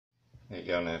There you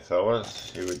go now,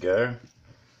 fellas. Here we go.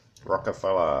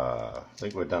 Rocafella. I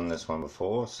think we've done this one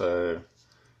before, so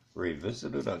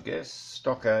revisited, I guess.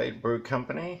 Stockade Brew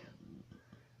Company.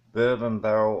 Bourbon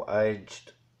barrel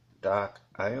aged dark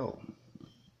ale.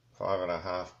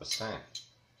 5.5%.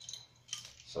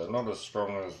 So not as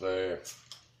strong as their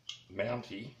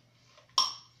Mountie.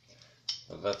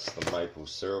 But that's the maple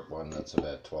syrup one, that's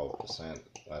about 12%.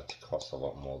 That costs a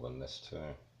lot more than this too.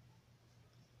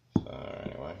 So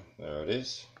anyway, there it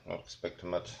is. Not expecting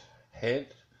much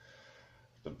head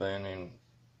to burn in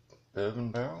bourbon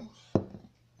barrels.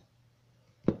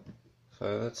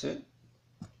 So that's it.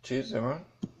 Cheers everyone.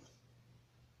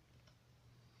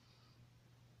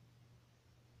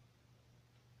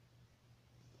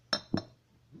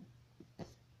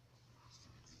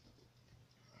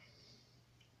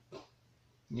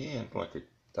 Yeah, like a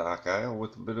dark ale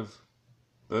with a bit of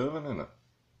bourbon in it.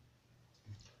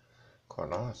 Quite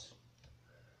nice.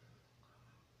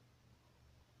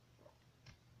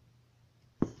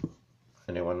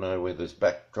 Anyone know where this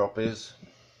backdrop is?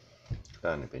 Could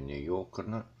only be New York,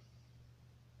 couldn't it?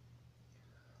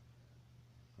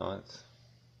 9th,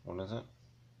 what is it?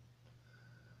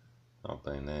 I've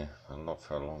been there, not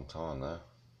for a long time though.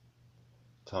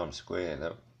 Times Square,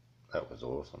 that was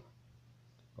awesome.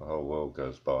 The whole world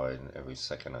goes by in every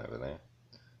second over there.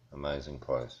 Amazing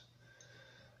place.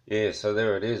 Yeah, so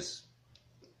there it is.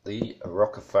 The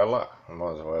Rocafella. I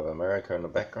might as well have America in the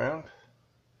background.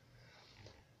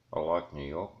 I like New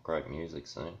York, great music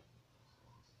scene.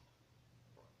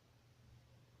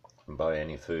 And buy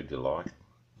any food you like.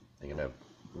 You can have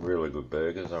really good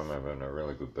burgers. I remember having a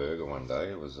really good burger one day.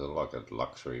 It was like a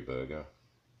luxury burger.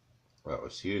 That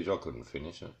was huge, I couldn't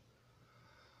finish it.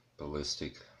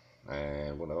 Ballistic.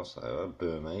 And what else? I had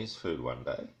Burmese food one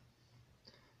day.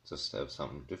 Just to have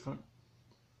something different.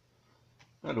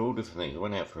 I had all different things. I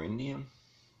went out for Indian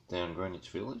down Greenwich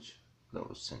Village. That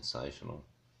was sensational.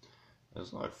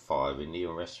 There's like 5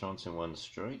 Indian restaurants in one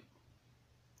street.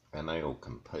 And they all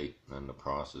compete and the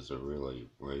prices are really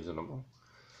reasonable.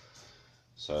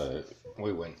 So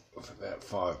we went with about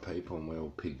 5 people and we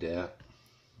all pigged out.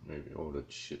 We ordered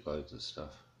shitloads of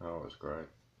stuff. Oh, it was great.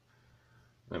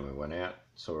 Then we went out,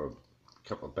 saw a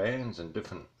couple of bands in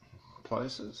different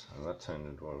places, and that turned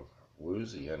into a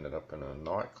woozy. Ended up in a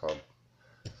nightclub,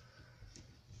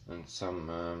 and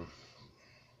some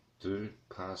dude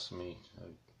passed me a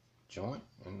joint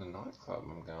in the nightclub.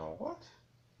 I'm going, what?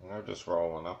 And they were just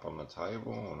rolling up on the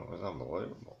table, and it was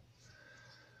unbelievable.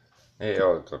 Yeah,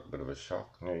 I got a bit of a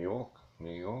shock. New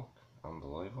York,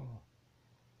 unbelievable.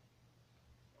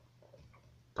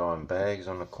 Dime bags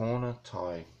on the corner,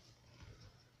 Thai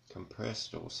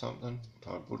compressed or something,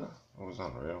 Thai Buddha. It was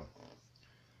unreal.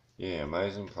 Yeah,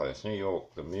 amazing place. New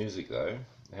York, the music though,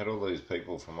 had all these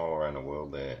people from all around the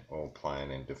world there, all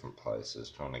playing in different places,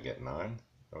 trying to get known.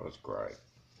 It was great.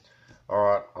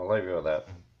 Alright, I'll leave you with that.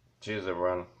 Cheers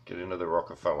everyone. Get into the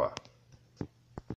Rocafella.